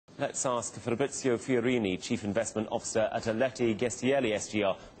Let's ask Fabrizio Fiorini, Chief Investment Officer at Aletti Gestielle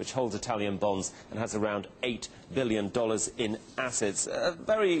SGR, which holds Italian bonds and has around $8 billion in assets.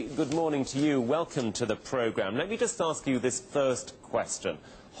 Very good morning to you. Welcome to the programme. Let me just ask you this first question.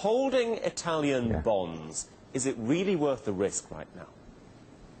 Holding Italian bonds, is it really worth the risk right now?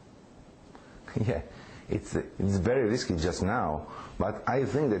 Yeah, it's very risky just now, but I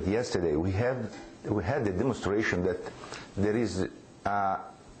think that yesterday we had the demonstration that there is a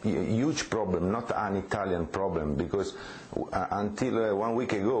huge problem, not an Italian problem, because until 1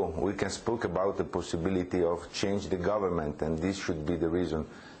 week ago we can spoke about the possibility of change the government, and this should be the reason,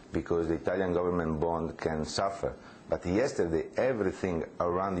 because the Italian government bond can suffer. But yesterday everything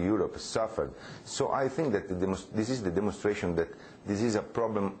around Europe suffered. So I think that this is the demonstration that this is a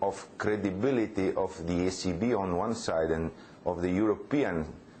problem of credibility of the ECB on one side and of the European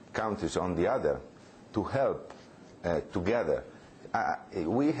countries on the other to help together.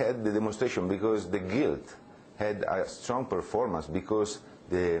 We had the demonstration because the gilt had a strong performance because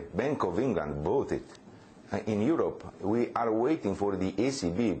the Bank of England bought it. In Europe, we are waiting for the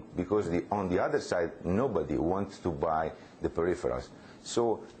ECB because on the other side, nobody wants to buy the peripherals.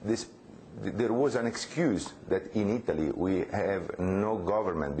 So there was an excuse that in Italy we have no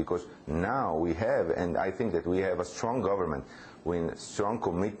government, because now we have, and I think that we have a strong government with strong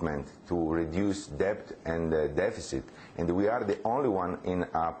commitment to reduce debt and deficit, and we are the only one in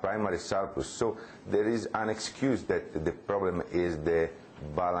a primary surplus. So there is an excuse that the problem is the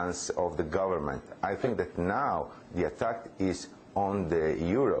balance of the government. I think that now the attack is on the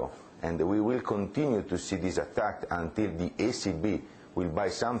euro, and we will continue to see this attack until the ECB will buy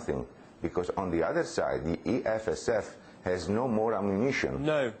something, because on the other side the EFSF has no more ammunition.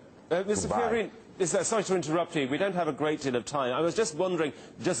 No. Mr. Fiorini, sorry to interrupt you, we don't have a great deal of time. I was just wondering,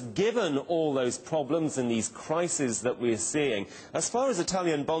 just given all those problems and these crises that we're seeing, as far as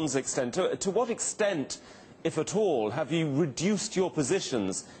Italian bonds extend, to what extent, if at all, have you reduced your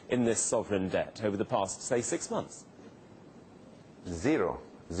positions in this sovereign debt over the past, say, 6 months? Zero.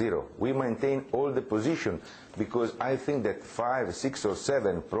 We maintain all the position, because I think that 5, 6 or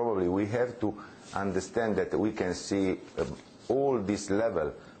 7 probably we have to understand that we can see all this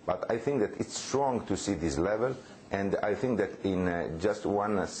level, but I think that it's strong to see this level, and I think that in just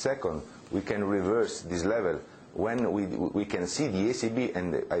 1 second we can reverse this level when we can see the ECB,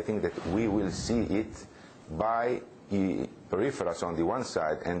 and I think that we will see it by peripherals on the one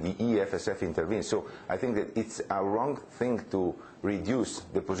side and the EFSF intervenes. So I think that it's a wrong thing to reduce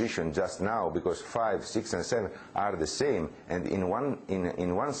the position just now, because 5, 6 and 7 are the same, and in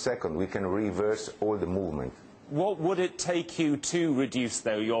 1 second we can reverse all the movement. What would it take you to reduce,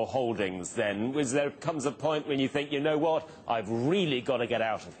 though, your holdings then? There comes a point when you think, you know what, I've really got to get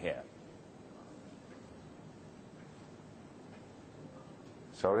out of here?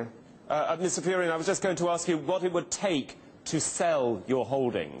 Sorry? Mr. Fiorini, I was just going to ask you what it would take to sell your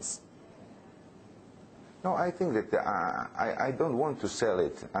holdings. No, I think that I don't want to sell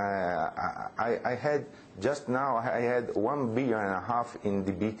it. I had, just now, I had $1.5 billion in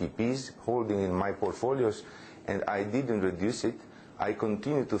the BTPs holding in my portfolios, and I didn't reduce it. I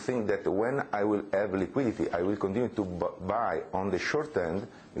continue to think that when I will have liquidity, I will continue to buy on the short end,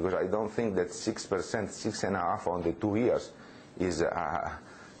 because I don't think that 6%, 6.5% on the 2 years is the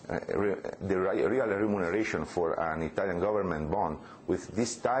real remuneration for an Italian government bond with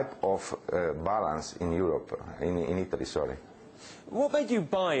this type of balance in Europe, in Italy, sorry. What made you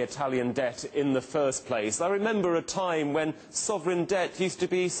buy Italian debt in the first place? I remember a time when sovereign debt used to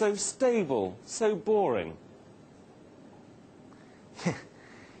be so stable, so boring.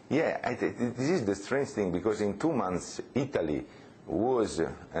 Yeah, this is the strange thing, because in 2 months Italy was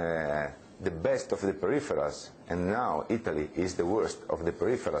the best of the peripherals, and now Italy is the worst of the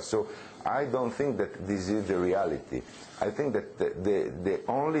peripherals. So I don't think that this is the reality. I think that the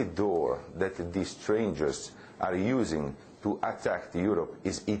only door that these strangers are using to attack Europe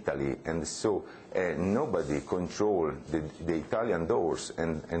is Italy, and so nobody controls the Italian doors,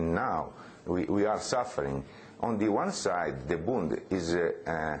 and now we are suffering. On the one side, the Bund is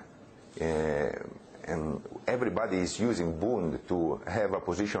everybody is using Bund to have a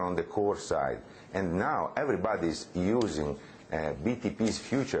position on the core side, and now everybody is using BTP's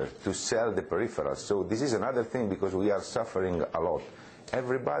future to sell the peripherals. So this is another thing, because we are suffering a lot.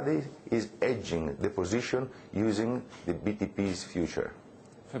 Everybody is hedging the position using the BTP's future.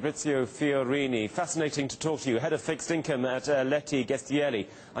 Fabrizio Fiorini, fascinating to talk to you, Head of Fixed Income at Aletti Gestielle.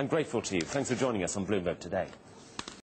 I'm grateful to you. Thanks for joining us on Bloomberg today.